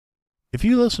If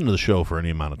you listen to the show for any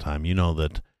amount of time, you know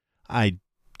that I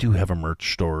do have a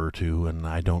merch store or two, and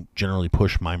I don't generally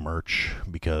push my merch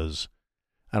because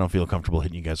I don't feel comfortable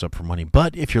hitting you guys up for money.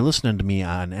 But if you're listening to me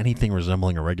on anything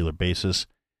resembling a regular basis,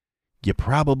 you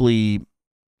probably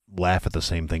laugh at the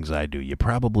same things I do. You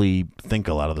probably think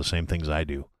a lot of the same things I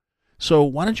do. So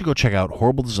why don't you go check out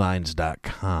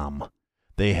horribledesigns.com.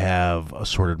 They have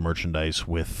assorted merchandise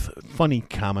with funny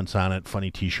comments on it,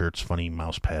 funny t-shirts, funny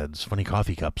mouse pads, funny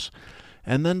coffee cups,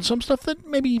 and then some stuff that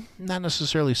maybe not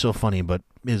necessarily so funny, but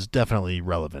is definitely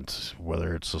relevant,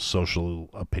 whether it's a social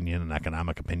opinion, an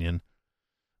economic opinion,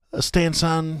 a stance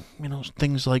on,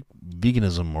 things like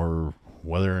veganism or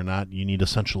whether or not you need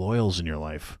essential oils in your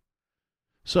life.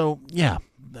 So, yeah,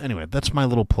 anyway, that's my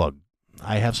little plug.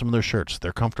 I have some of their shirts.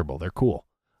 They're comfortable. They're cool.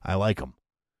 I like them.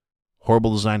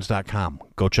 HorribleDesigns.com.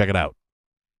 Go check it out.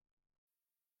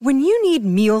 When you need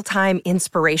mealtime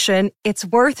inspiration, it's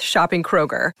worth shopping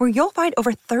Kroger, where you'll find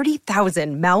over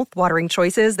 30,000 mouth-watering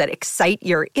choices that excite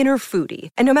your inner foodie.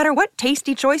 And no matter what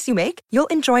tasty choice you make, you'll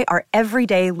enjoy our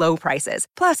everyday low prices,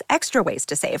 plus extra ways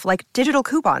to save, like digital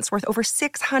coupons worth over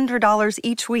 $600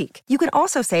 each week. You can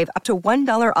also save up to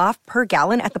 $1 off per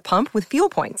gallon at the pump with fuel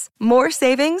points. More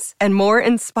savings and more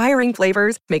inspiring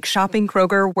flavors make shopping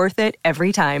Kroger worth it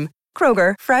every time.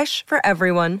 Kroger, fresh for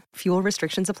everyone. Fuel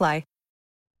restrictions apply.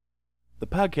 The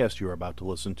podcast you are about to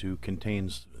listen to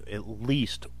contains at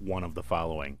least one of the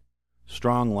following: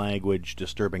 strong language,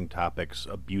 disturbing topics,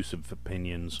 abusive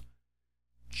opinions,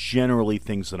 generally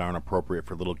things that aren't appropriate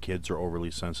for little kids or overly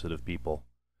sensitive people.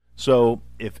 So,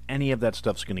 if any of that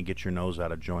stuff's going to get your nose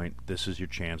out of joint, this is your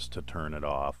chance to turn it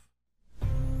off.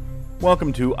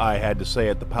 Welcome to I Had to Say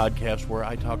It, the podcast where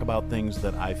I talk about things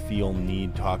that I feel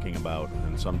need talking about,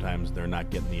 and sometimes they're not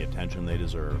getting the attention they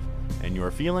deserve. And your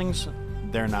feelings?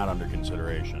 They're not under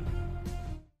consideration.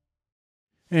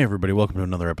 Hey everybody, welcome to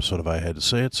another episode of I Had to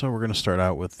Say It. So we're going to start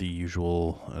out with the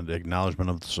usual acknowledgement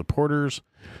of the supporters.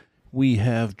 We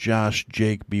have Josh,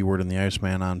 Jake, B-Word, and the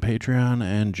Iceman on Patreon,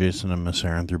 and Jason and Miss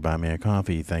Aaron through Buy Me a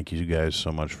Coffee. Thank you guys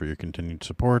so much for your continued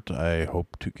support. I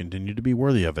hope to continue to be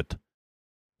worthy of it.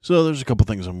 So there's a couple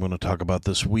things I'm going to talk about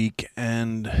this week,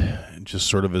 and just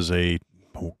sort of as a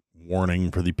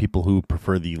warning for the people who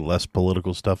prefer the less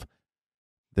political stuff,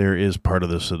 there is part of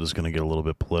this that is going to get a little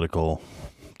bit political.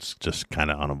 It's just kind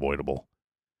of unavoidable,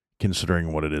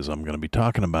 considering what it is I'm going to be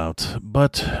talking about.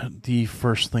 But the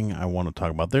first thing I want to talk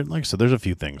about, like I said, there's a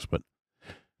few things, but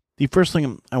the first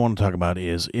thing I want to talk about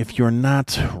is if you're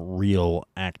not real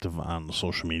active on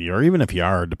social media, or even if you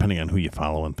are, depending on who you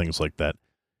follow and things like that,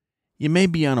 you may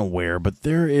be unaware, but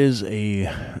there is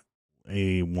a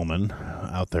woman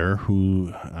out there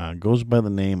who goes by the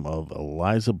name of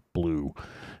Eliza Bleu.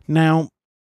 Now,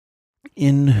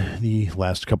 in the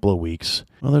last couple of weeks,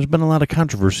 there's been a lot of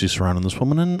controversy surrounding this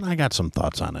woman, and I got some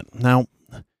thoughts on it. Now,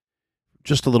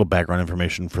 just a little background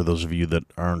information for those of you that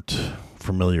aren't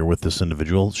familiar with this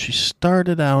individual. She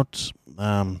started out,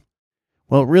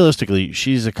 realistically,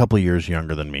 she's a couple of years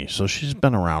younger than me, so she's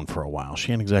been around for a while.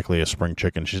 She ain't exactly a spring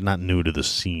chicken. She's not new to the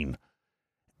scene.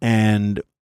 And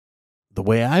the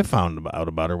way I found out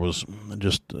about her was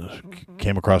just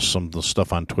came across some of the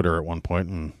stuff on Twitter at one point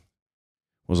and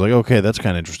was like, okay, that's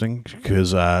kind of interesting,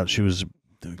 because she was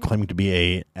claiming to be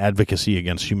a advocacy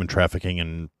against human trafficking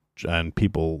and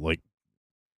people like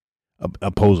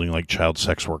opposing like child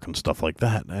sex work and stuff like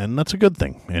that, and that's a good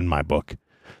thing in my book.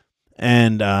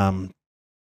 And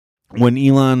when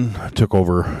Elon took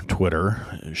over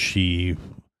Twitter, she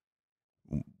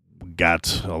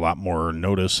got a lot more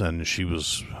notice, and she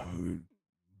was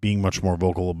being much more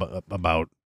vocal about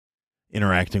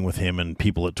interacting with him and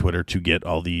people at Twitter to get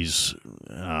all these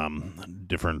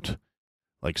different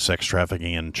like sex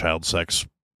trafficking and child sex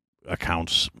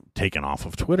accounts taken off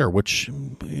of Twitter, which,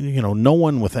 no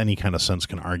one with any kind of sense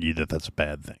can argue that that's a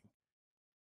bad thing.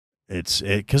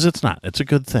 Because it's not. It's a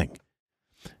good thing.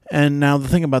 And now the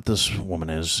thing about this woman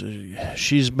is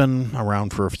she's been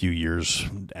around for a few years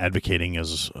advocating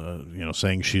as,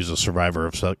 saying she's a survivor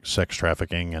of sex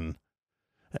trafficking and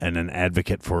an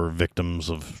advocate for victims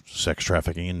of sex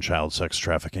trafficking and child sex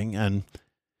trafficking. And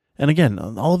again,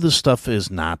 all of this stuff is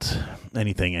not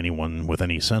anything anyone with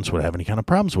any sense would have any kind of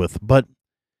problems with, but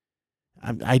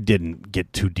I didn't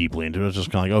get too deeply into it. I was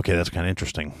just kind of like, okay, that's kind of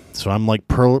interesting. So I'm like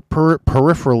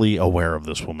peripherally aware of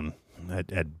this woman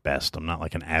at best. I'm not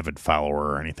like an avid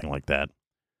follower or anything like that.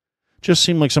 Just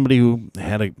seemed like somebody who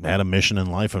had a mission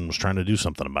in life and was trying to do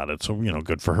something about it. So,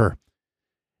 good for her.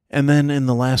 And then in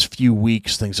the last few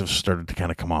weeks, things have started to kind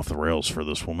of come off the rails for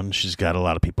this woman. She's got a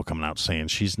lot of people coming out saying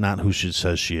she's not who she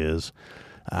says she is.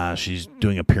 She's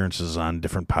doing appearances on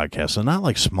different podcasts, and not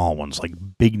like small ones, like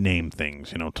big name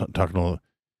things, talking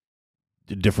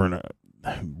to different,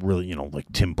 really,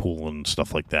 like Tim Pool and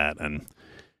stuff like that. And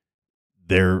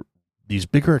they're these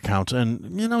bigger accounts,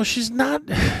 and, she's not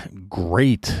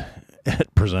great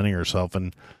at presenting herself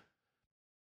and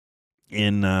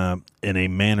in a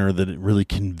manner that it really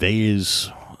conveys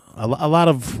a lot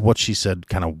of what she said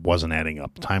kind of wasn't adding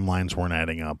up. Timelines weren't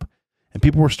adding up, and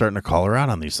people were starting to call her out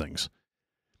on these things.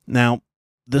 Now,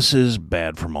 this is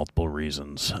bad for multiple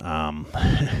reasons. Not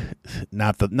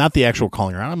the actual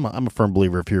calling her out. I'm a firm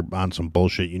believer if you're on some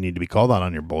bullshit, you need to be called out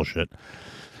on your bullshit.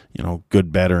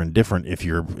 Good, bad, or indifferent. If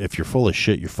you're full of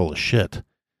shit, you're full of shit.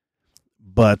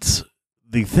 But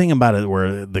the thing about it,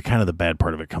 where the kind of the bad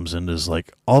part of it comes in, is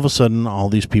like all of a sudden, all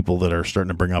these people that are starting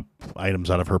to bring up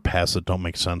items out of her past that don't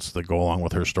make sense, that go along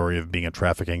with her story of being a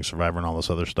trafficking survivor and all this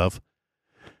other stuff,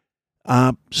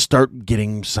 start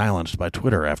getting silenced by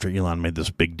Twitter after Elon made this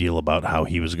big deal about how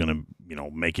he was going to,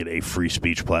 make it a free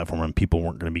speech platform and people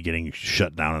weren't going to be getting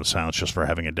shut down and silenced just for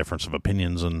having a difference of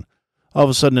opinions. And all of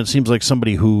a sudden, it seems like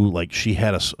somebody who, she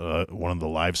had one of the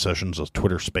live sessions, a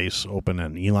Twitter space open,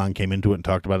 and Elon came into it and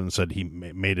talked about it and said he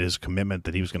made his commitment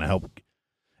that he was going to help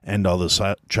end all this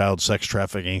child sex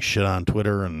trafficking shit on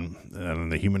Twitter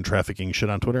and the human trafficking shit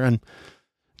on Twitter. And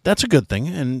that's a good thing,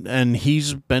 and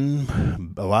he's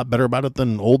been a lot better about it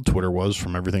than old Twitter was,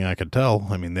 from everything I could tell.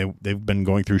 I mean, they've been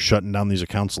going through shutting down these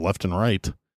accounts left and right.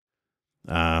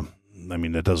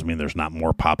 That doesn't mean there's not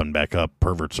more popping back up.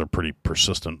 Perverts are pretty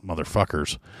persistent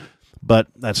motherfuckers, but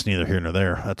that's neither here nor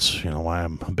there. That's why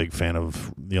I'm a big fan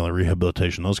of the only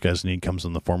rehabilitation those guys need comes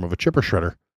in the form of a chipper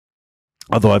shredder.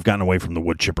 Although I've gotten away from the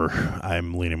wood chipper,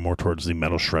 I'm leaning more towards the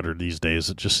metal shredder these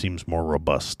days. It just seems more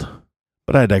robust.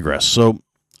 But I digress. So.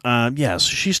 Yes,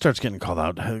 she starts getting called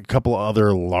out. A couple of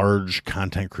other large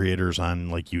content creators on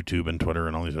YouTube and Twitter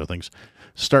and all these other things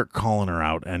start calling her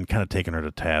out and kind of taking her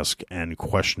to task and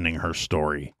questioning her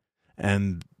story.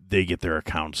 And they get their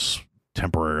accounts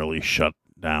temporarily shut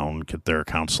down, get their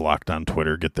accounts locked on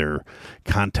Twitter, get their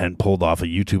content pulled off of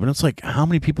YouTube. And it's like, how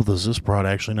many people does this broad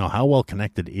actually know? How well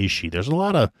connected is she? There's a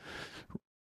lot of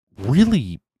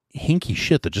really hinky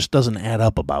shit that just doesn't add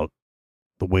up about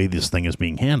the way this thing is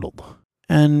being handled.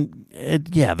 And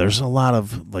there's a lot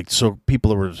of so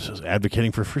people are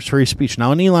advocating for free speech.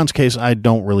 Now, in Elon's case, I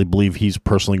don't really believe he's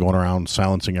personally going around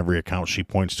silencing every account she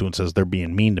points to and says they're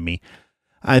being mean to me.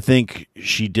 I think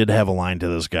she did have a line to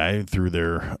this guy through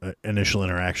their initial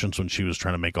interactions when she was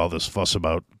trying to make all this fuss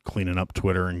about cleaning up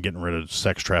Twitter and getting rid of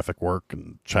sex traffic work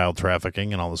and child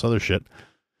trafficking and all this other shit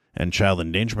and child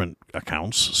endangerment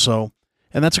accounts. So.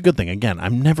 And that's a good thing. Again,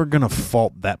 I'm never going to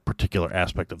fault that particular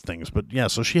aspect of things. But yeah,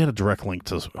 so she had a direct link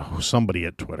to somebody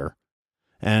at Twitter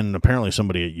and apparently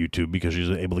somebody at YouTube, because she's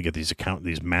able to get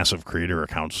these massive creator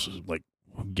accounts,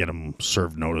 get them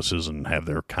served notices and have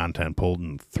their content pulled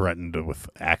and threatened with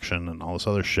action and all this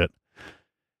other shit.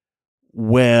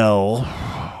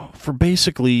 Well, for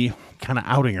basically kind of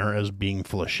outing her as being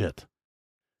full of shit.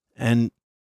 And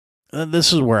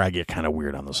this is where I get kind of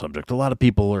weird on the subject. A lot of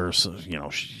people are,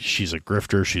 she's a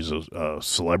grifter, she's a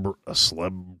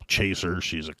celeb chaser,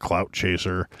 she's a clout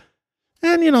chaser.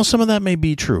 And, some of that may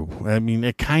be true. I mean,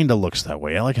 it kind of looks that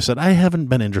way. Like I said, I haven't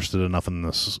been interested enough in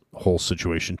this whole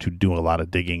situation to do a lot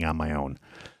of digging on my own.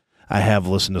 I have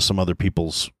listened to some other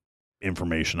people's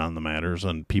information on the matters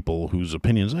and people whose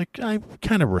opinions I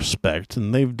kind of respect,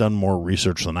 and they've done more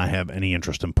research than I have any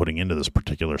interest in putting into this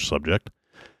particular subject.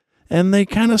 And they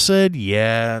kind of said,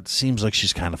 yeah, it seems like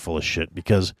she's kind of full of shit,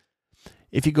 because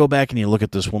if you go back and you look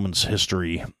at this woman's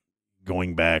history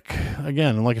going back,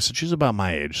 again, like I said, she's about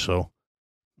my age, so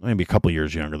maybe a couple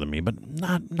years younger than me, but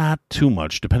not too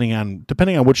much, depending on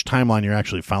which timeline you're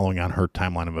actually following on her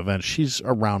timeline of events. She's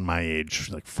around my age,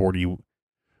 like 40,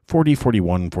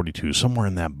 41, 42, somewhere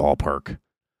in that ballpark.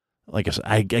 Like I said,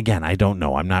 I don't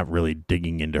know. I'm not really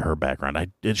digging into her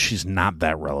background. She's not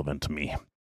that relevant to me.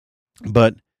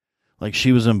 But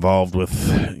she was involved with,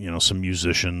 some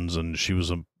musicians, and she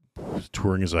was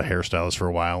touring as a hairstylist for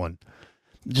a while, and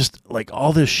just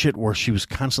all this shit where she was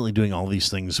constantly doing all these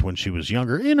things when she was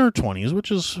younger, in her 20s, which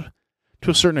is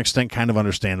to a certain extent kind of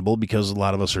understandable, because a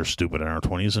lot of us are stupid in our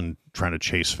 20s and trying to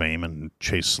chase fame and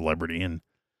chase celebrity. And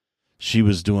she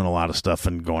was doing a lot of stuff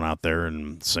and going out there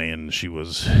and saying she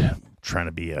was trying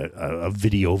to be a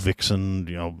video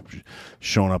vixen,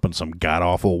 showing up in some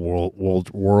god-awful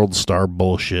world star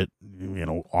bullshit,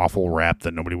 awful rap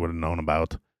that nobody would have known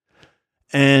about.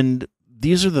 And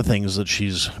these are the things that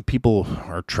people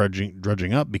are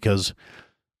drudging up, because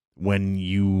when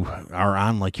you are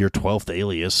on like your 12th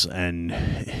alias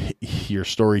and your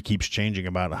story keeps changing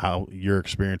about how your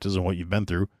experiences and what you've been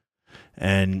through,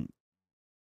 and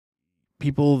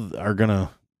people are going to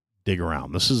dig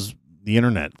around. This is the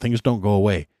internet. Things don't go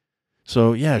away.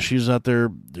 So yeah, she's out there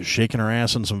shaking her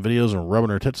ass in some videos and rubbing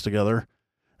her tits together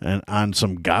and on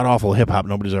some god-awful hip-hop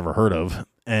nobody's ever heard of.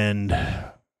 And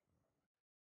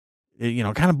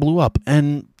it, kind of blew up.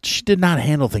 And she did not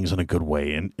handle things in a good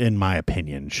way, in my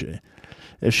opinion.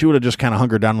 If she would have just kind of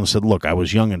hunkered down and said, look, I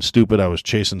was young and stupid, I was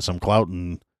chasing some clout,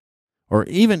 or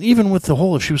even with the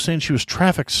whole, if she was saying she was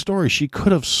trafficked story, she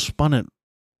could have spun it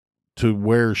to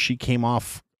where she came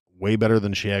off way better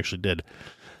than she actually did.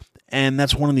 And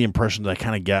that's one of the impressions I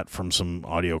kind of got from some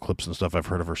audio clips and stuff I've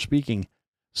heard of her speaking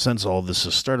since all this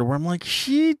has started, where I'm like,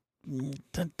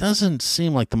 that doesn't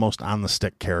seem like the most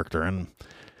on-the-stick character. And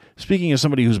speaking as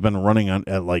somebody who's been running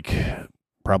at like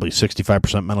probably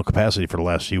 65% mental capacity for the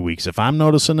last few weeks, if I'm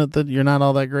noticing that you're not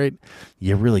all that great,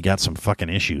 you really got some fucking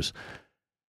issues.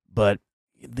 But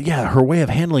yeah, her way of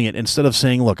handling it, instead of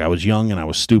saying, look, I was young and I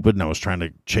was stupid and I was trying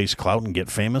to chase clout and get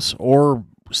famous, or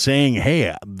saying,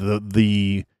 hey,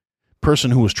 the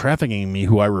person who was trafficking me,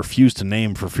 who I refused to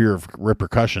name for fear of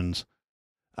repercussions,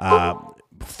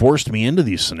 forced me into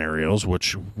these scenarios,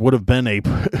 which would have been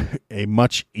a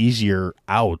much easier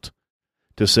out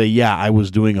to say, yeah, I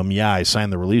was doing them. Yeah, I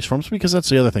signed the release forms, because that's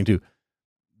the other thing too.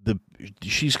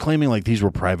 She's claiming like these were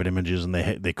private images and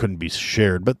they couldn't be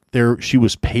shared, but she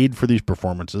was paid for these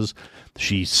performances.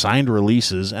 She signed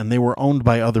releases, and they were owned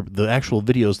by the actual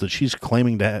videos that she's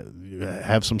claiming to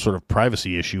have some sort of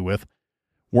privacy issue with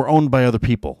were owned by other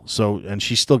people. So, and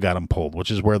she still got them pulled,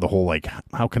 which is where the whole, like,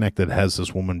 how connected has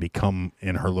this woman become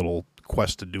in her little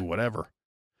quest to do whatever?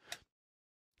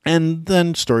 And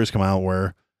then stories come out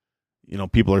where,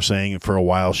 people are saying for a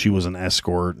while she was an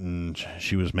escort and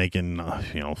she was making,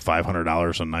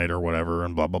 $500 a night or whatever,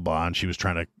 and blah, blah, blah. And she was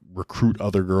trying to recruit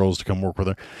other girls to come work with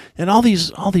her. And all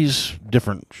these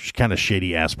different kind of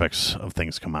shady aspects of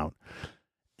things come out.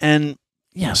 And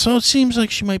yeah, so it seems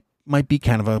like she might be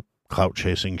kind of a clout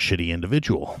chasing shitty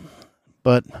individual.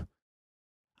 But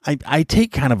I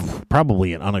take kind of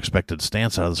probably an unexpected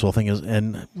stance out of this whole thing,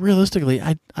 and realistically,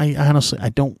 I honestly, I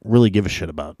don't really give a shit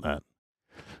about that.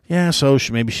 Yeah, so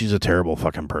maybe she's a terrible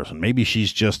fucking person. Maybe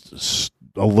she's just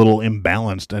a little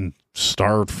imbalanced and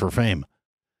starved for fame.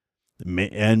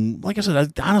 And like I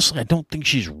said, honestly, I don't think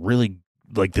she's really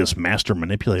like this master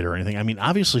manipulator or anything. I mean,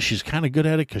 obviously she's kind of good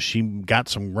at it because she got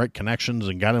some right connections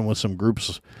and got in with some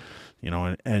groups,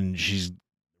 and she's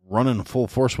running full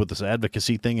force with this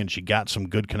advocacy thing, and she got some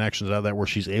good connections out of that where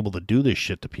she's able to do this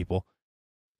shit to people.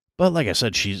 But like I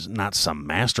said, she's not some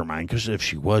mastermind, because if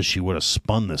she was, she would have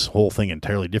spun this whole thing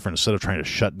entirely different instead of trying to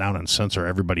shut down and censor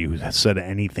everybody who has said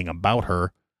anything about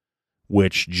her,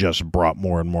 which just brought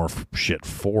more and more shit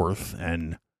forth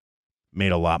and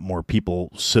made a lot more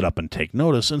people sit up and take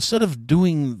notice. Instead of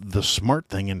doing the smart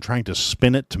thing and trying to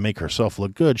spin it to make herself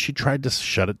look good, she tried to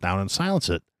shut it down and silence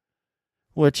it,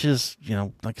 which is,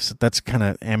 like I said, that's kind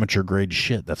of amateur grade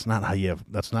shit. That's not how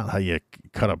you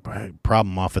cut a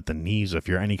problem off at the knees. If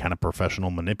you're any kind of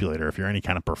professional manipulator, if you're any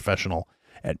kind of professional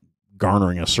at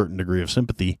garnering a certain degree of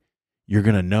sympathy, you're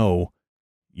going to know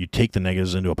you take the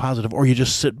negatives into a positive, or you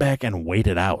just sit back and wait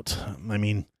it out. I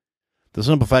mean, the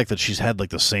simple fact that she's had like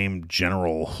the same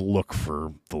general look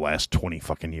for the last 20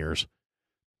 fucking years,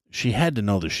 she had to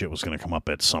know this shit was going to come up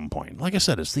at some point. Like I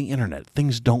said, it's the internet.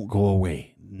 Things don't go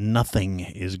away. Nothing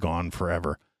is gone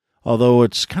forever. Although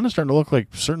it's kind of starting to look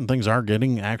like certain things are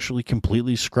getting actually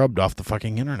completely scrubbed off the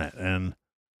fucking internet. And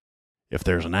if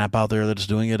there's an app out there that's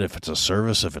doing it, if it's a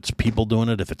service, if it's people doing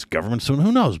it, if it's governments doing it,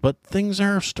 who knows? But things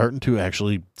are starting to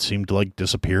actually seem to like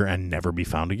disappear and never be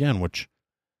found again, which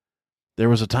there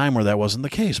was a time where that wasn't the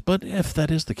case. But if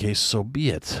that is the case, so be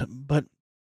it. But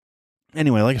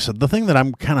anyway, like I said, the thing that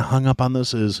I'm kind of hung up on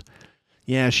this is,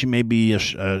 yeah, she may be a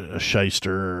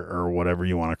shyster or whatever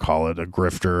you want to call it, a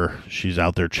grifter. She's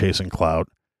out there chasing clout.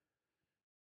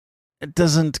 It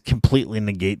doesn't completely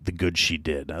negate the good she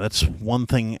did. Now, that's one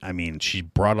thing. I mean, she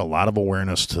brought a lot of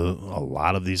awareness to a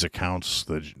lot of these accounts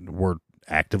that were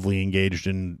actively engaged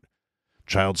in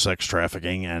child sex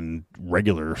trafficking and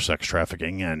regular sex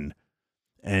trafficking and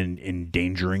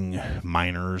endangering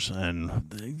minors,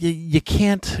 and you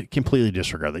can't completely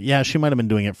disregard that. Yeah, she might have been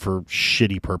doing it for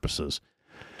shitty purposes,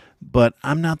 but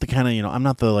I'm not the kind of, I'm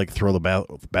not the like throw the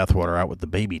bathwater out with the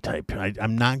baby type.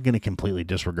 I'm not going to completely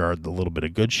disregard the little bit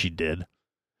of good she did,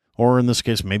 or in this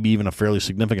case, maybe even a fairly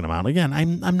significant amount. Again,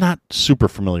 I'm not super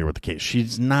familiar with the case.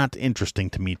 She's not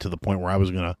interesting to me to the point where I was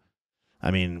going to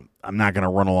I mean, I'm not going to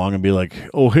run along and be like,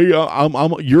 oh, hey,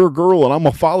 you're a girl and I'm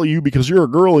going to follow you because you're a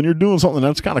girl and you're doing something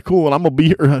that's kind of cool and I'm going to be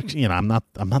here. You know, I'm not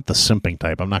the simping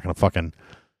type. I'm not going to fucking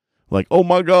like, oh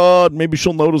my God, maybe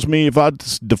she'll notice me if I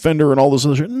defend her and all this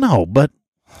other shit. No, but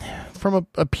from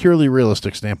a purely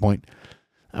realistic standpoint,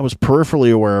 I was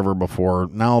peripherally aware of her before.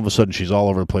 Now all of a sudden she's all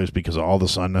over the place because of all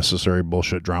this unnecessary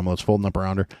bullshit drama that's folding up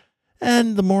around her.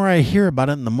 And the more I hear about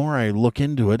it and the more I look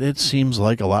into it, it seems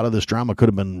like a lot of this drama could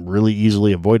have been really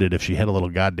easily avoided if she had a little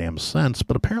goddamn sense,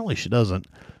 but apparently she doesn't.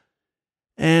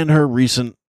 And her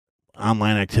recent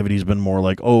online activity has been more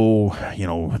like, oh, you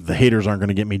know, the haters aren't going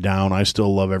to get me down. I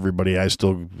still love everybody. I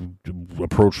still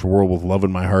approach the world with love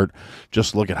in my heart.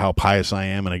 Just look at how pious I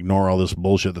am and ignore all this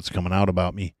bullshit that's coming out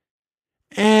about me.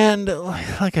 And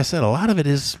like I said, a lot of it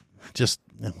is just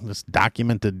this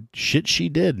documented shit she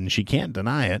did, and she can't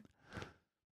deny it.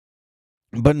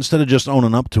 But instead of just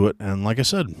owning up to it, and like I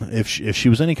said, if she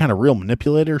was any kind of real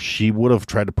manipulator, she would have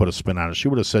tried to put a spin on it. She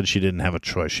would have said she didn't have a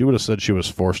choice. She would have said she was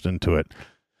forced into it.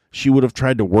 She would have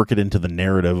tried to work it into the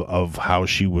narrative of how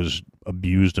she was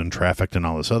abused and trafficked and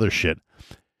all this other shit,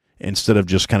 instead of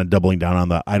just kind of doubling down on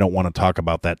the, I don't want to talk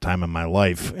about that time in my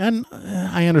life. And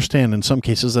I understand in some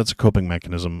cases that's a coping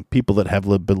mechanism. People that have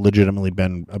legitimately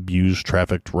been abused,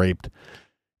 trafficked, raped,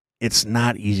 it's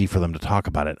not easy for them to talk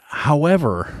about it.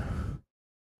 However,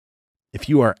 if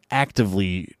you are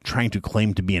actively trying to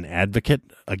claim to be an advocate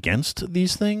against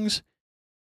these things,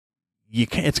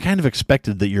 it's kind of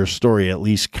expected that your story at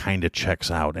least kind of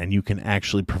checks out and you can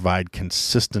actually provide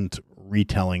consistent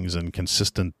retellings and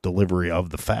consistent delivery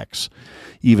of the facts.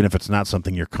 Even if it's not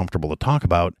something you're comfortable to talk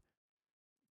about,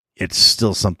 it's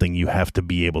still something you have to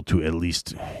be able to at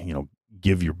least, you know,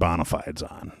 give your bona fides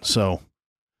on. So,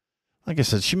 like I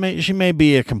said, she may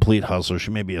be a complete hustler.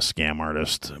 She may be a scam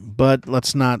artist, but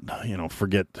let's not, you know,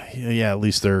 forget, at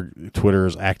least their Twitter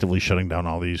is actively shutting down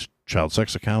all these child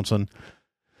sex accounts. And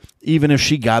even if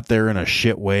she got there in a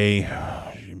shit way,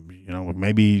 you know,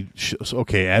 maybe,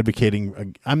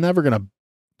 advocating, I'm never going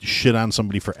to shit on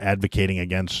somebody for advocating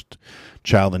against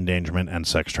child endangerment and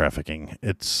sex trafficking.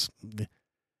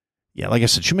 Like I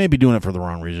said, she may be doing it for the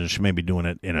wrong reasons. She may be doing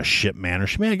it in a shit manner.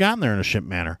 She may have gotten there in a shit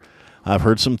manner. I've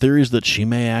heard some theories that she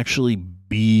may actually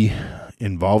be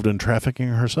involved in trafficking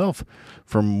herself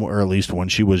or at least when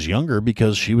she was younger,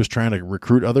 because she was trying to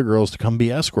recruit other girls to come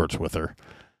be escorts with her.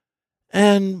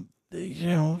 And, you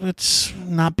know, it's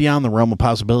not beyond the realm of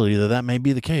possibility that may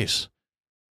be the case.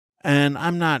 And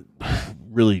I'm not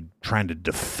really trying to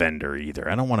defend her either.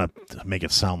 I don't want to make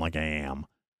it sound like I am.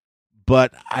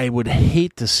 But I would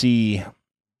hate to see,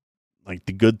 like,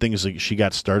 the good things that she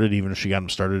got started, even if she got them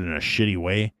started in a shitty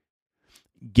way,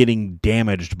 getting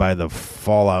damaged by the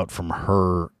fallout from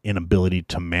her inability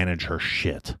to manage her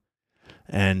shit.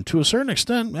 And to a certain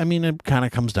extent, I mean, it kind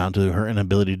of comes down to her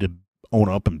inability to own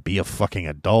up and be a fucking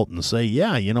adult and say,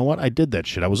 yeah, you know what? I did that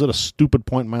shit. I was at a stupid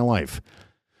point in my life.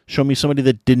 Show me somebody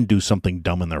that didn't do something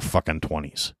dumb in their fucking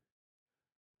 20s.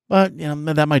 But, you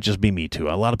know, that might just be me too.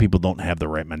 A lot of people don't have the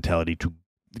right mentality to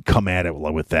come at it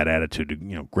with that attitude, to,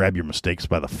 you know, grab your mistakes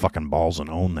by the fucking balls and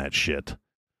own that shit.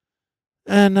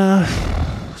 And,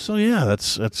 so yeah,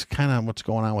 that's kind of what's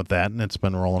going on with that. And it's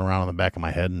been rolling around in the back of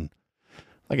my head. And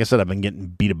like I said, I've been getting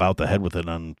beat about the head with it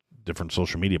on different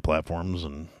social media platforms,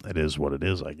 and it is what it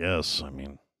is, I guess. I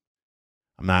mean,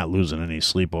 I'm not losing any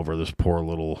sleep over this poor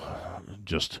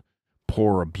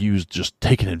abused, just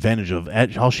taking advantage of.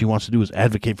 All she wants to do is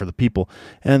advocate for the people,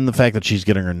 and the fact that she's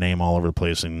getting her name all over the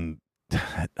place and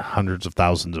hundreds of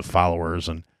thousands of followers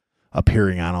and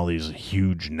appearing on all these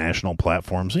huge national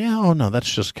platforms. Yeah, oh no,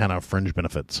 that's just kind of fringe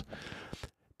benefits.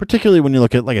 Particularly when you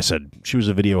look at, like I said, she was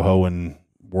a video hoe in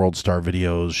World Star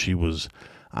videos. She was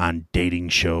on dating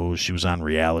shows. She was on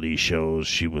reality shows.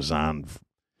 She went on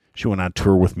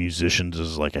tour with musicians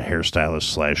as like a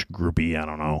hairstylist / groupie. I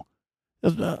don't know.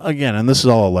 Again, and this is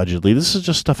all allegedly. This is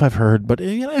just stuff I've heard, but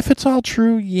you know, if it's all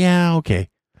true, yeah, okay.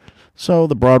 So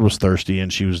the broad was thirsty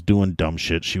and she was doing dumb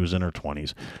shit. She was in her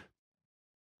 20s.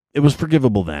 It was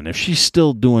forgivable then. If she's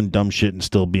still doing dumb shit and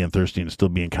still being thirsty and still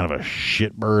being kind of a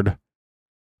shitbird,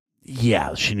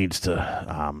 yeah, she needs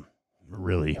to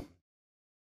really...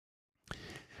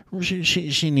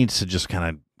 She needs to just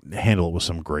kind of handle it with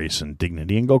some grace and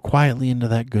dignity and go quietly into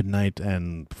that good night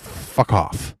and fuck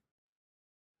off.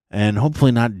 And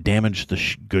hopefully not damage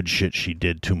the good shit she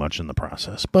did too much in the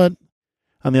process. But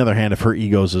on the other hand, if her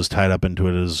ego's as tied up into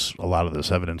it as a lot of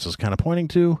this evidence is kind of pointing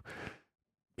to,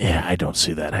 yeah, I don't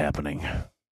see that happening.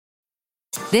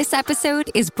 This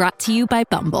episode is brought to you by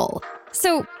Bumble.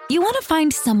 So, you want to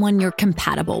find someone you're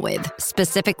compatible with,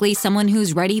 specifically someone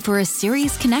who's ready for a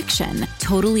serious connection,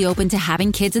 totally open to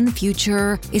having kids in the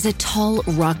future, is a tall,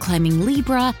 rock-climbing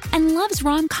Libra, and loves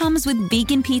rom-coms with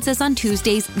vegan pizzas on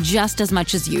Tuesdays just as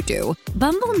much as you do.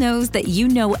 Bumble knows that you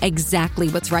know exactly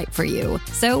what's right for you.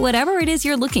 So whatever it is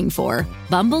you're looking for,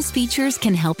 Bumble's features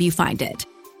can help you find it.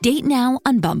 Date now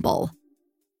on Bumble.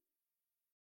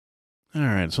 All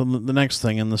right, so the next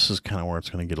thing, and this is kind of where it's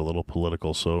going to get a little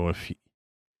political, so if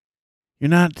you're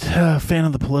not a fan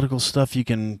of the political stuff, you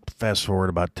can fast forward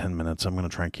about 10 minutes. I'm going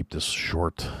to try and keep this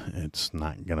short. It's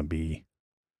not going to be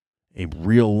a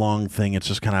real long thing. It's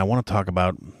just kind of, I want to talk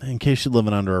about, in case you're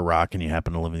living under a rock and you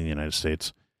happen to live in the United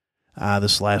States,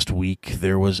 this last week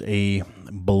there was a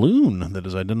balloon that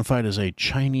is identified as a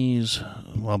Chinese,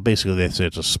 well, basically they say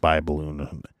it's a spy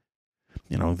balloon.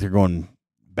 You know, they're going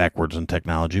backwards in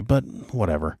technology, but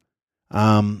whatever.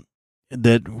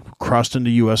 That crossed into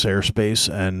U.S. airspace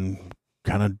and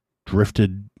kind of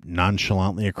drifted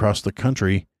nonchalantly across the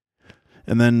country.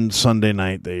 And then Sunday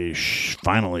night, they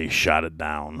finally shot it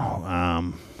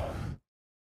down.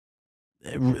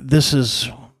 This is,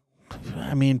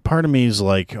 I mean, part of me is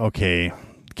like, okay,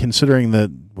 considering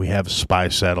that we have spy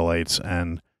satellites,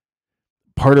 and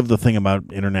part of the thing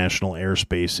about international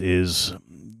airspace is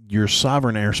your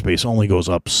sovereign airspace only goes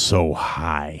up so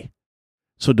high.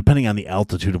 So depending on the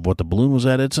altitude of what the balloon was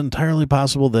at, it's entirely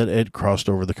possible that it crossed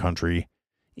over the country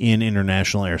in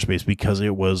international airspace because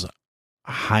it was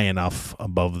high enough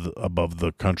above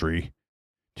the country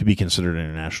to be considered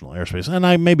international airspace. And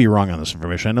I may be wrong on this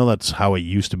information. I know that's how it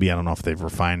used to be. I don't know if they've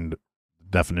refined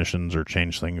definitions or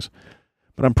changed things.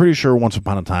 But I'm pretty sure once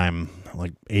upon a time,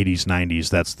 like 80s,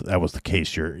 90s, that was the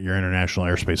case. Your international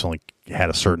airspace only had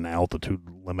a certain altitude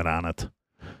limit on it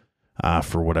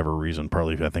for whatever reason,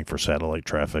 partly I think for satellite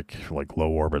traffic, like low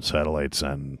orbit satellites,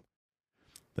 and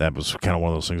that was kind of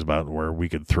one of those things about where we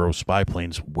could throw spy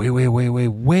planes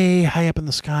way high up in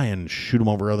the sky and shoot them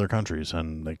over other countries,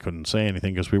 and they couldn't say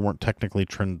anything because we weren't technically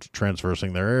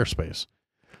transversing their airspace.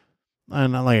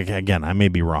 And like, again, I may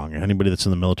be wrong. Anybody that's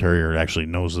in the military or actually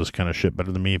knows this kind of shit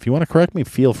better than me, if you want to correct me,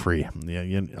 feel free.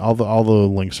 Yeah, all the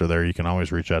links are there. You can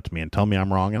always reach out to me and tell me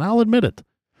I'm wrong, and I'll admit it.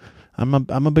 I'm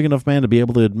a big enough man to be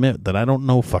able to admit that I don't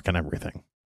know fucking everything.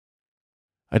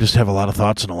 I just have a lot of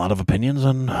thoughts and a lot of opinions,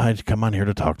 and I come on here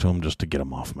to talk to them just to get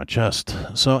them off my chest.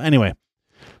 So anyway,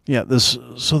 yeah, this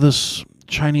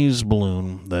Chinese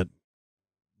balloon that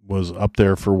was up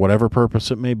there for whatever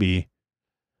purpose it may be,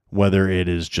 whether it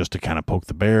is just to kind of poke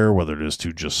the bear, whether it is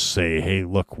to just say, hey,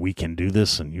 look, we can do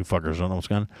this, and you fuckers don't know what's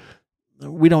going on.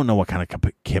 We don't know what kind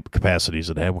of capacities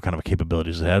it had, what kind of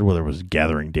capabilities it had, whether it was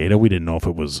gathering data. We didn't know if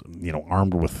it was,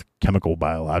 armed with chemical,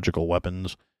 biological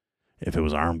weapons, if it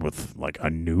was armed with, like, a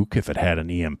nuke, if it had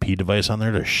an EMP device on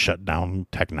there to shut down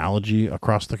technology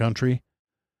across the country.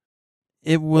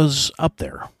 It was up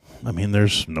there. I mean,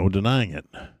 there's no denying it.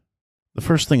 The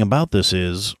first thing about this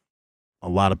is, a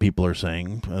lot of people are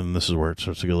saying, and this is where it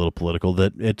starts to get a little political,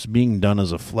 that it's being done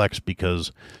as a flex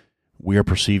because we are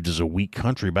perceived as a weak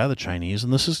country by the Chinese,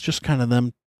 and this is just kind of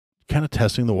them kind of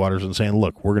testing the waters and saying,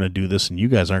 look, we're going to do this, and you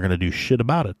guys aren't going to do shit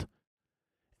about it.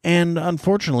 And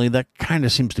unfortunately, that kind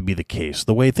of seems to be the case.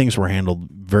 The way things were handled,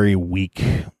 very weak.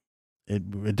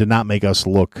 It did not make us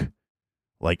look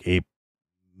like a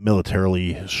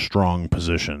militarily strong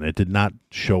position. It did not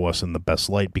show us in the best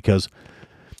light because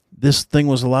this thing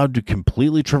was allowed to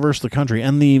completely traverse the country.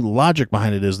 And the logic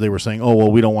behind it is they were saying, oh,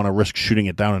 well, we don't want to risk shooting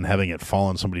it down and having it fall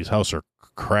on somebody's house or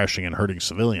crashing and hurting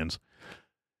civilians.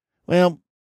 Well,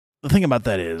 the thing about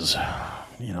that is,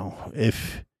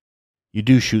 if you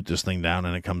do shoot this thing down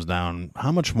and it comes down,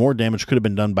 how much more damage could have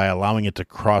been done by allowing it to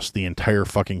cross the entire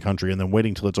fucking country and then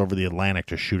waiting till it's over the Atlantic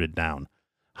to shoot it down?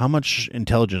 How much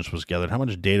intelligence was gathered? How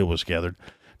much data was gathered?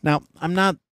 Now, I'm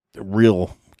not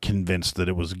real convinced that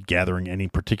it was gathering any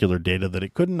particular data that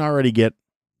it couldn't already get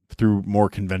through more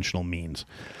conventional means.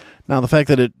 Now, the fact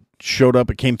that it showed up,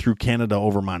 it came through Canada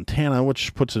over Montana,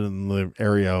 which puts it in the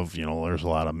area of, there's a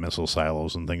lot of missile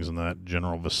silos and things in that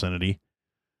general vicinity.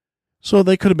 So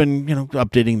they could have been,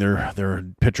 updating their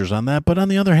pictures on that. But on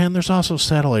the other hand, there's also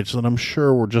satellites that I'm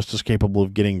sure were just as capable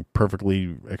of getting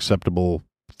perfectly acceptable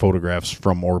photographs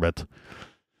from orbit.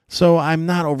 So I'm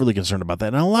not overly concerned about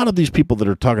that. And a lot of these people that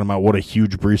are talking about what a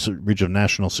huge breach of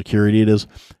national security it is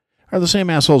are the same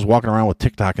assholes walking around with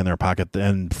TikTok in their pocket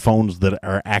and phones that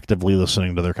are actively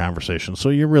listening to their conversations. So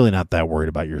you're really not that worried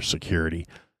about your security.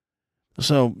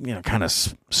 So, kind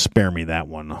of spare me that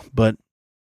one. But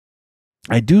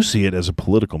I do see it as a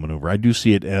political maneuver. I do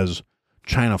see it as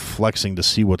China flexing to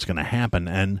see what's going to happen.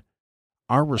 And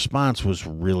our response was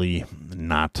really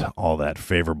not all that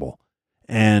favorable.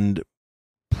 And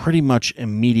pretty much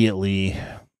immediately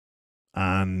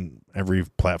on every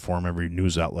platform, every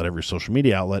news outlet, every social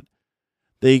media outlet,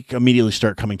 they immediately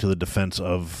start coming to the defense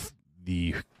of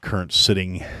the current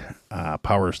sitting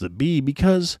powers that be,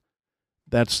 because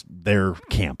that's their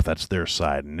camp, that's their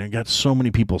side. And they got so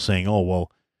many people saying, "Oh,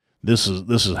 well, this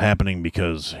is happening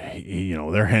because, you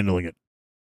know, they're handling it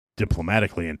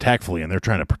diplomatically and tactfully, and they're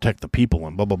trying to protect the people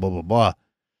and blah blah blah blah blah."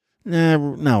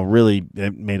 No, really,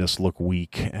 it made us look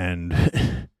weak. And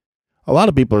a lot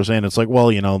of people are saying it's like,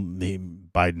 well, you know,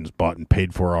 Biden's bought and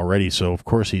paid for already, so of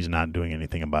course he's not doing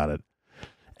anything about it.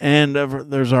 And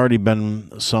there's already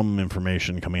been some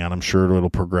information coming out, I'm sure it'll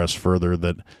progress further,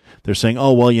 that they're saying,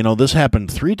 oh, well, you know, this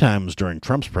happened 3 times during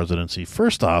Trump's presidency.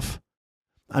 First off,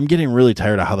 I'm getting really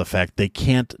tired of how the fact they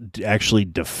can't actually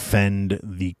defend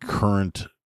the current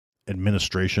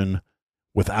administration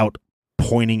without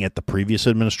pointing at the previous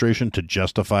administration to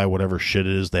justify whatever shit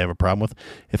it is they have a problem with.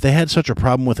 If they had such a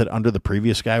problem with it under the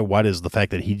previous guy, why does the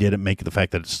fact that he didn't make the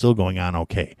fact that it's still going on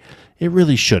okay? It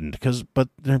really shouldn't, but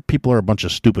people are a bunch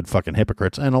of stupid fucking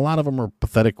hypocrites, and a lot of them are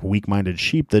pathetic, weak-minded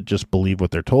sheep that just believe what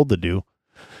they're told to do,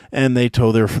 and they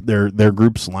toe their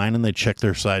group's line, and they check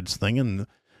their side's thing, and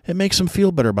it makes them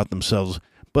feel better about themselves.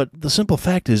 But the simple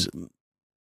fact is,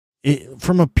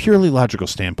 from a purely logical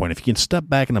standpoint, if you can step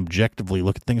back and objectively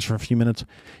look at things for a few minutes,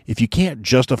 if you can't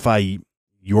justify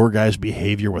your guy's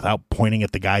behavior without pointing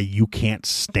at the guy you can't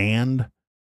stand,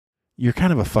 you're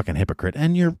kind of a fucking hypocrite,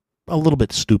 and you're a little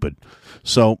bit stupid.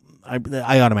 So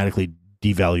I automatically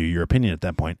devalue your opinion at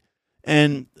that point.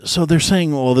 And so they're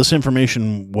saying, well, this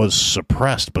information was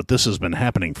suppressed, but this has been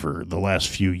happening for the last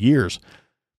few years.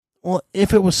 Well,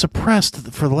 if it was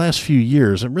suppressed for the last few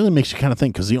years, it really makes you kind of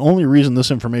think, because the only reason this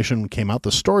information came out,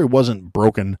 the story wasn't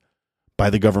broken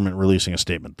by the government releasing a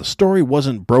statement. The story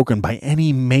wasn't broken by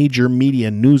any major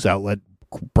media news outlet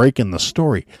breaking the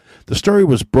story. The story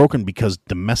was broken because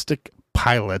domestic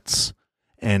pilots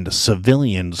and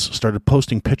civilians started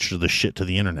posting pictures of the shit to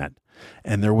the internet.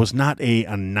 And there was not an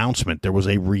announcement. There was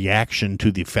a reaction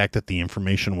to the fact that the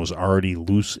information was already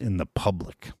loose in the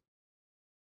public.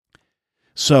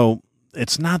 So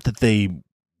it's not that they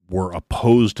were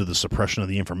opposed to the suppression of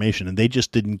the information, and they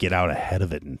just didn't get out ahead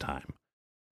of it in time,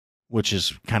 which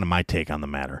is kind of my take on the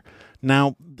matter.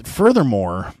 Now,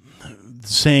 furthermore,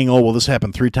 saying, oh, well, this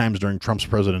happened 3 times during Trump's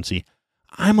presidency,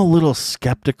 I'm a little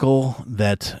skeptical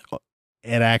that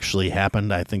it actually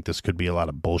happened. I think this could be a lot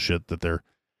of bullshit that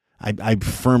I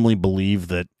firmly believe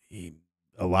that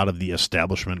a lot of the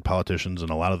establishment politicians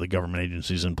and a lot of the government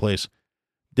agencies in place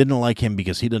didn't like him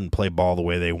because he didn't play ball the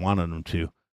way they wanted him to.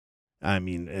 I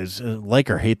mean, as like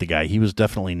or hate the guy, he was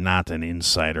definitely not an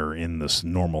insider in this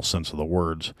normal sense of the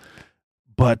words.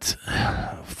 But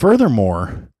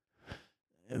furthermore,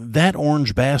 that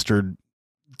orange bastard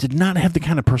did not have the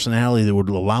kind of personality that would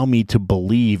allow me to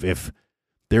believe if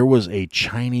there was a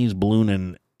Chinese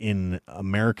balloon in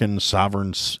American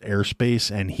sovereign airspace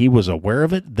and he was aware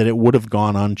of it, that it would have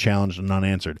gone unchallenged and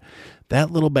unanswered. That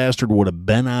little bastard would have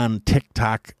been on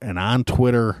TikTok and on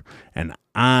Twitter and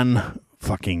on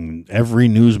fucking every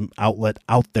news outlet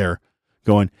out there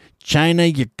going, China,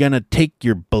 you're going to take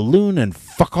your balloon and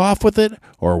fuck off with it,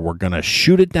 or we're going to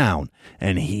shoot it down.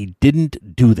 And he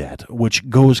didn't do that, which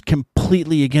goes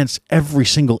completely against every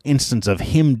single instance of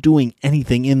him doing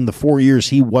anything in the 4 years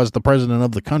he was the president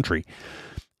of the country.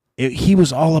 He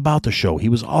was all about the show. He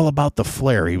was all about the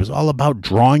flair. He was all about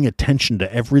drawing attention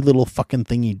to every little fucking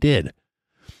thing he did.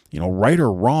 You know, right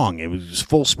or wrong, it was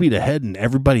full speed ahead and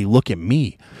everybody look at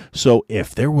me. So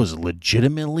if there was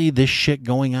legitimately this shit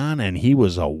going on and he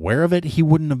was aware of it, he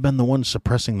wouldn't have been the one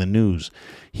suppressing the news.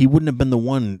 He wouldn't have been the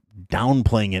one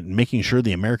downplaying it and making sure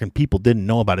the American people didn't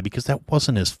know about it, because that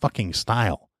wasn't his fucking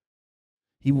style.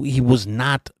 He was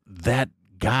not that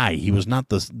guy. He was not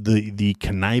the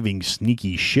conniving,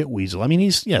 sneaky shit weasel. I mean,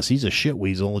 he's a shit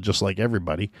weasel just like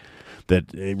everybody that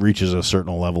reaches a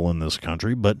certain level in this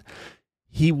country, but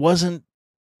he wasn't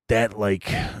that,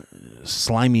 like,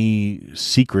 slimy,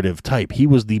 secretive type. He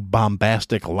was the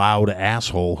bombastic, loud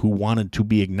asshole who wanted to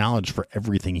be acknowledged for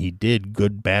everything he did,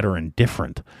 good, bad, or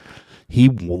indifferent. He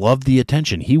loved the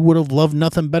attention. He would have loved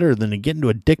nothing better than to get into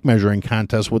a dick measuring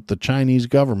contest with the Chinese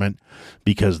government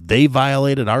because they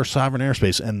violated our sovereign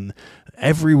airspace, and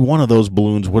every one of those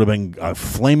balloons would have been a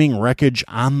flaming wreckage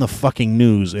on the fucking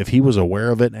news if he was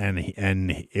aware of it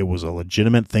and it was a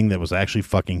legitimate thing that was actually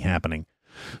fucking happening.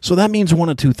 So that means one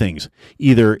of two things.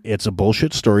 Either it's a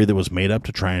bullshit story that was made up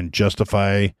to try and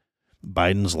justify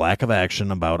Biden's lack of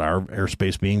action about our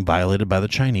airspace being violated by the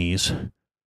Chinese,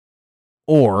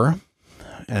 or,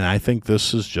 and I think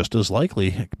this is just as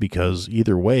likely, because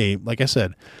either way, like I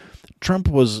said, Trump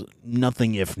was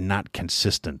nothing if not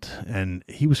consistent, and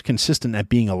he was consistent at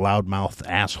being a loudmouth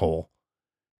asshole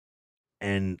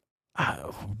and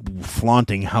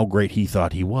flaunting how great he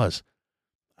thought he was.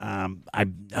 I'm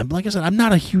like I said, I'm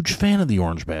not a huge fan of the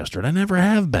orange bastard. I never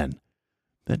have been.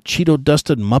 That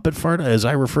Cheeto-dusted Muppet fart, as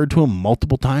I referred to him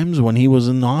multiple times when he was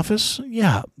in office,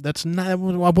 yeah, that's not. I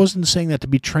wasn't saying that to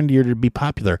be trendy or to be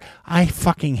popular. I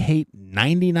fucking hate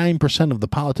 99% of the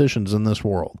politicians in this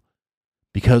world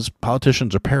because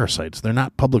politicians are parasites. They're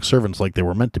not public servants like they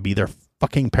were meant to be. They're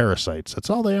fucking parasites.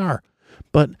 That's all they are.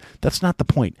 But that's not the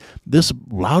point. This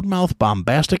loudmouth,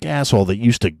 bombastic asshole that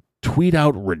used to tweet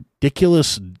out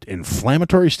ridiculous,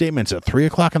 inflammatory statements at 3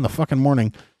 o'clock in the fucking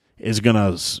morning is going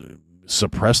to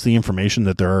suppress the information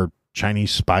that there are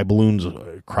Chinese spy balloons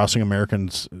crossing American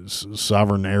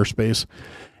sovereign airspace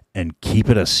and keep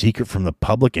it a secret from the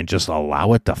public and just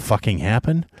allow it to fucking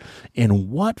happen? In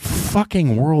what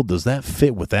fucking world does that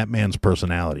fit with that man's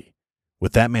personality,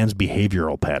 with that man's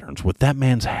behavioral patterns, with that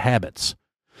man's habits?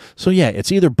 So yeah,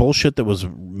 it's either bullshit that was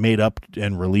made up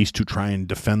and released to try and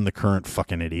defend the current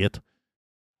fucking idiot,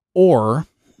 or,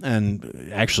 and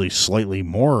actually slightly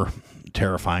more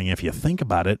terrifying if you think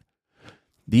about it,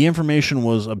 the information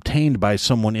was obtained by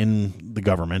someone in the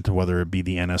government, whether it be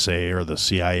the NSA or the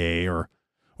CIA or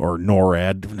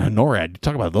NORAD. NORAD, you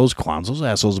talk about those clowns. Those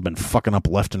assholes have been fucking up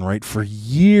left and right for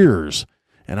years.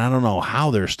 And I don't know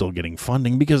how they're still getting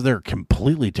funding because they're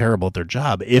completely terrible at their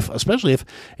job, especially if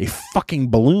a fucking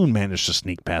balloon managed to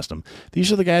sneak past them.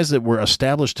 These are the guys that were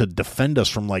established to defend us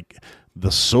from, like,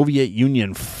 the Soviet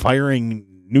Union firing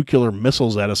nuclear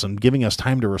missiles at us and giving us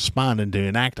time to respond and to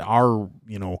enact our,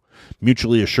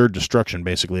 mutually assured destruction,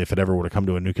 basically, if it ever would have come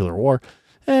to a nuclear war.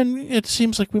 And it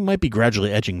seems like we might be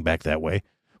gradually edging back that way,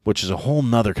 which is a whole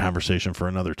nother conversation for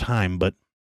another time. But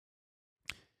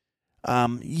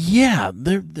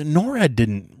the NORAD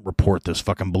didn't report this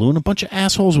fucking balloon. A bunch of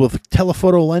assholes with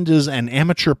telephoto lenses and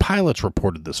amateur pilots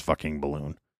reported this fucking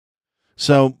balloon.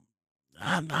 So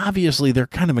obviously they're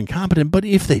kind of incompetent, but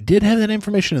if they did have that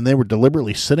information and they were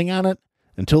deliberately sitting on it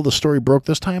until the story broke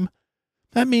this time,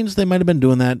 that means they might have been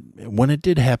doing that when it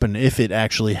did happen, if it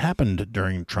actually happened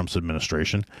during Trump's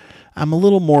administration. I'm a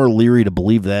little more leery to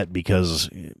believe that because,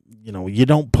 you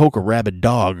don't poke a rabid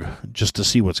dog just to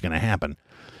see what's going to happen.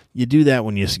 You do that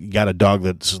when you got a dog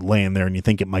that's laying there and you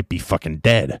think it might be fucking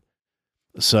dead.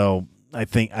 So I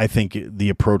think the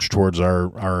approach towards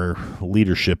our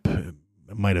leadership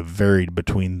might have varied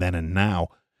between then and now.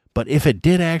 But if it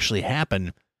did actually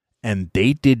happen and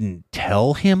they didn't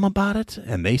tell him about it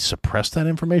and they suppressed that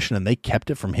information and they kept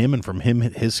it from him and from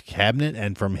his cabinet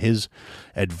and from his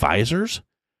advisors,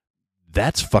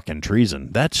 that's fucking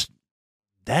treason.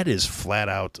 That is flat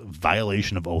out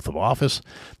violation of oath of office.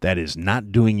 That is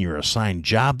not doing your assigned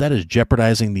job. That is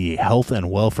jeopardizing the health and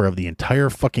welfare of the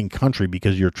entire fucking country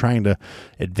because you're trying to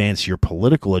advance your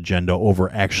political agenda over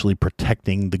actually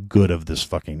protecting the good of this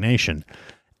fucking nation.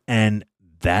 And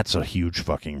that's a huge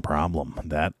fucking problem.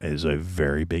 That is a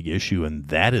very big issue, and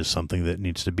that is something that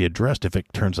needs to be addressed if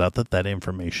it turns out that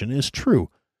information is true.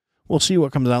 We'll see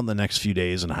what comes out in the next few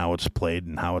days and how it's played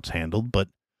and how it's handled, but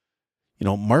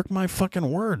mark my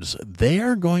fucking words. They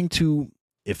are going to,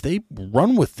 if they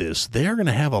run with this, they are going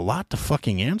to have a lot to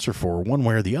fucking answer for one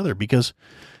way or the other because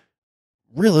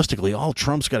realistically, all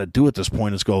Trump's got to do at this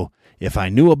point is go, if I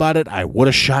knew about it, I would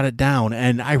have shot it down.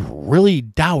 And I really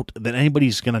doubt that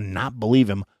anybody's going to not believe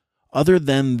him other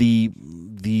than the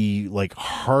like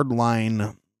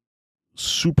hardline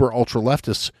super ultra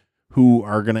leftists who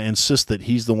are going to insist that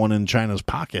he's the one in China's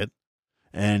pocket.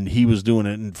 And he was doing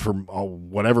it for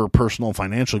whatever personal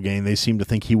financial gain they seem to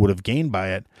think he would have gained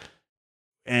by it,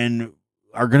 and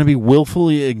are going to be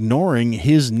willfully ignoring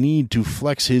his need to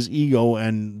flex his ego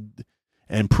and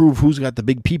prove who's got the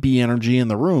big pee-pee energy in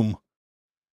the room,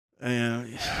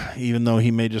 even though he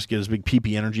may just get his big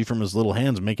pee-pee energy from his little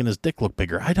hands making his dick look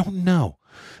bigger. I don't know.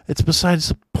 It's besides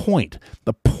the point.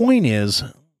 The point is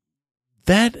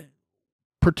that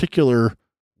particular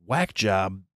whack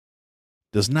job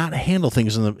does not handle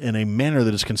things in a manner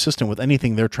that is consistent with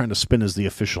anything they're trying to spin as the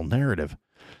official narrative.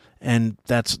 And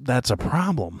that's a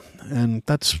problem. And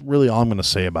that's really all I'm going to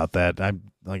say about that.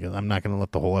 I'm not going to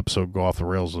let the whole episode go off the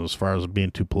rails as far as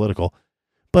being too political.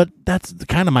 But that's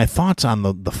kind of my thoughts on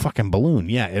the fucking balloon.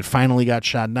 Yeah, it finally got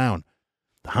shot down.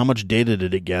 How much data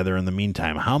did it gather in the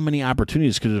meantime? How many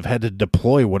opportunities could it have had to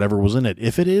deploy whatever was in it?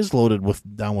 If it is loaded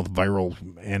down with viral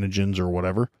antigens or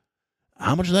whatever,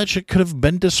 how much of that shit could have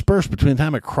been dispersed between the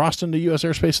time it crossed into U.S.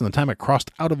 airspace and the time it crossed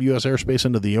out of U.S. airspace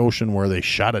into the ocean where they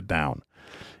shot it down?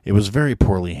 It was very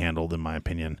poorly handled, in my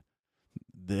opinion.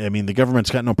 I mean, the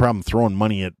government's got no problem throwing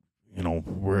money at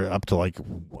we're up to like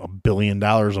 $1 billion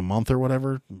a month or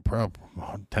whatever,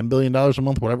 $10 billion a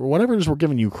month, whatever it is we're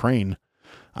giving Ukraine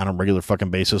on a regular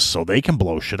fucking basis so they can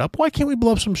blow shit up. Why can't we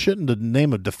blow up some shit in the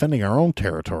name of defending our own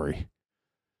territory?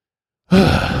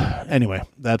 Anyway,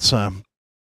 that's, I'm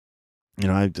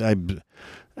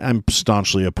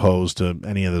staunchly opposed to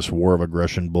any of this war of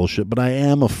aggression bullshit, but I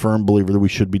am a firm believer that we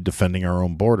should be defending our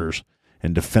own borders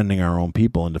and defending our own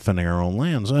people and defending our own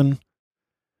lands. And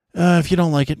if you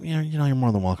don't like it, you're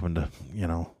more than welcome to,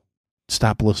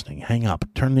 stop listening, hang up,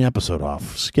 turn the episode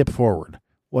off, skip forward,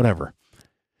 whatever.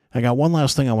 I got one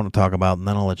last thing I want to talk about, and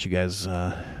then I'll let you guys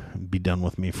be done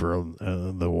with me for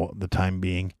the time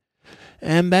being.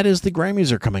 And that is the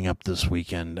Grammys are coming up this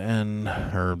weekend, when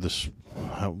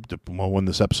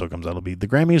this episode comes out, it'll be the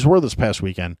Grammys were this past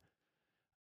weekend.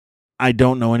 I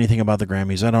don't know anything about the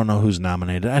Grammys. I don't know who's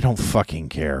nominated. I don't fucking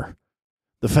care.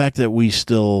 The fact that we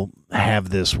still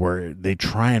have this where they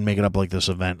try and make it up like this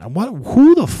event.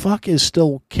 Who the fuck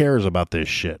still cares about this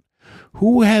shit?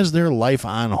 Who has their life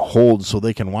on hold so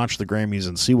they can watch the Grammys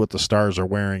and see what the stars are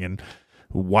wearing and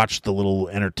watch the little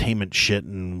entertainment shit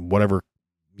and whatever,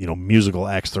 musical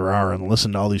acts there are and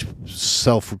listen to all these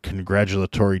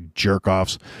self-congratulatory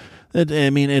jerk-offs?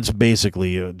 It's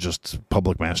basically just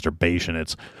public masturbation.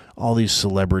 It's all these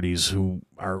celebrities who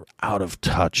are out of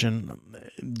touch and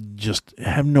just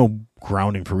have no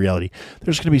grounding for reality.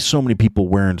 There's going to be so many people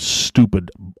wearing stupid,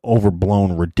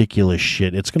 overblown, ridiculous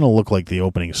shit. It's going to look like the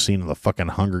opening scene of the fucking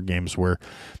Hunger Games where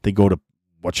they go to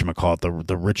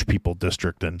the rich people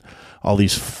district and all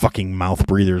these fucking mouth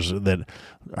breathers that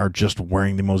are just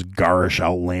wearing the most garish,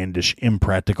 outlandish,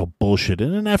 impractical bullshit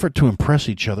in an effort to impress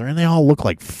each other, and they all look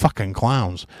like fucking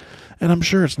clowns. And I'm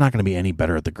sure it's not going to be any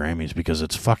better at the Grammys because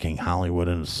it's fucking Hollywood,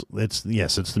 and it's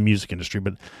the music industry,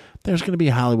 but there's going to be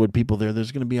Hollywood people there.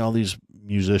 There's going to be all these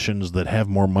musicians that have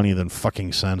more money than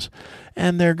fucking sense,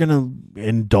 and they're going to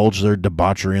indulge their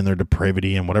debauchery and their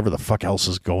depravity and whatever the fuck else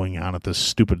is going on at this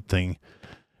stupid thing.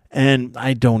 And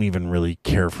I don't even really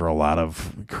care for a lot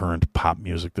of current pop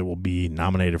music that will be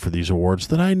nominated for these awards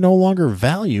that I no longer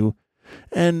value.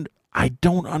 And I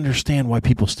don't understand why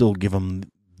people still give them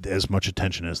as much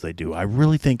attention as they do. I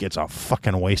really think it's a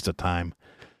fucking waste of time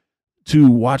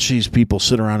to watch these people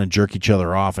sit around and jerk each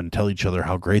other off and tell each other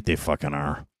how great they fucking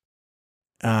are.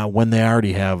 When they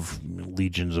already have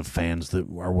legions of fans that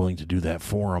are willing to do that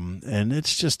for them. And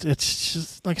it's just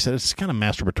like I said, it's kind of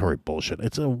masturbatory bullshit.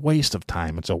 It's a waste of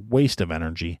time. It's a waste of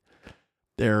energy.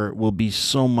 There will be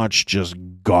so much just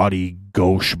gaudy,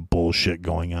 gauche bullshit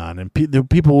going on. And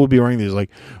people will be wearing these like,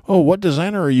 oh, what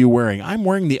designer are you wearing? I'm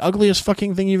wearing the ugliest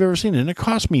fucking thing you've ever seen. And it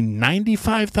cost me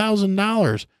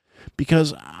 $95,000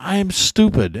 because I'm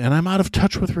stupid and I'm out of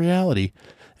touch with reality.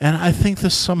 And I think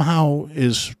this somehow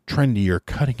is trendy or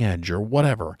cutting edge or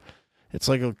whatever. It's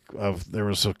like there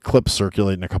was a clip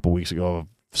circulating a couple weeks ago of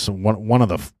one of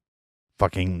the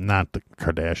fucking, not the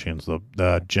Kardashians,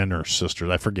 the Jenner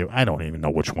sisters. I forget. I don't even know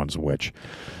which one's which.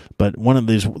 But one of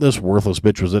this worthless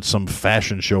bitch was at some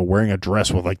fashion show wearing a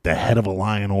dress with like the head of a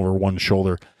lion over one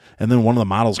shoulder. And then one of the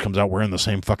models comes out wearing the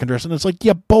same fucking dress. And it's like,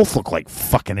 you both look like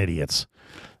fucking idiots.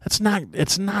 It's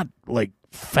not like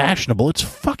fashionable. It's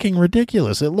fucking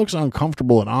ridiculous. It looks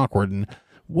uncomfortable and awkward. And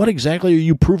what exactly are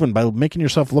you proving by making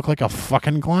yourself look like a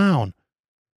fucking clown?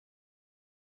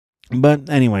 But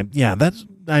anyway, yeah,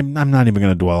 I'm not even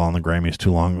going to dwell on the Grammys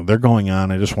too long. They're going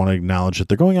on. I just want to acknowledge that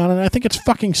they're going on, and I think it's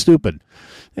fucking stupid.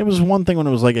 It was one thing when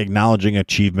it was like acknowledging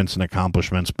achievements and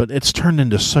accomplishments, but it's turned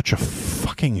into such a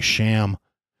fucking sham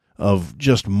of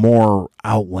just more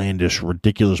outlandish,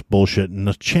 ridiculous bullshit, and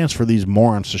a chance for these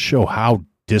morons to show how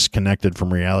disconnected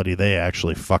from reality they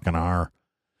actually fucking are.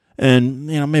 And,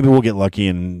 maybe we'll get lucky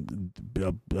and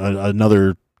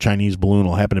another Chinese balloon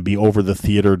will happen to be over the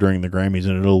theater during the Grammys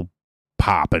and it'll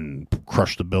pop and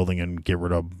crush the building and get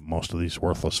rid of most of these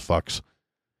worthless fucks.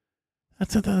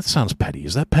 That sounds petty.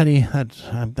 Is that petty?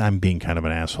 I'm being kind of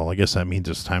an asshole. I guess that means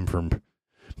it's time for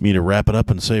me to wrap it up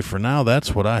and say, for now,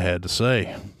 that's what I had to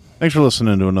say. Thanks for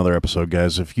listening to another episode,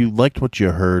 guys. If you liked what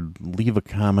you heard, leave a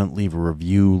comment, leave a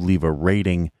review, leave a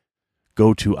rating.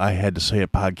 Go to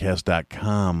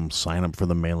ihadtosayitpodcast.com, sign up for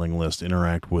the mailing list,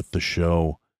 interact with the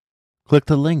show. Click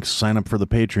the links, sign up for the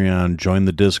Patreon, join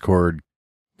the Discord,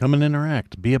 come and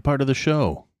interact, be a part of the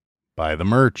show, buy the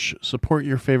merch, support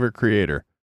your favorite creator,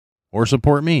 or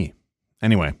support me.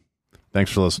 Anyway,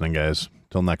 thanks for listening, guys.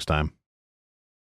 Till next time.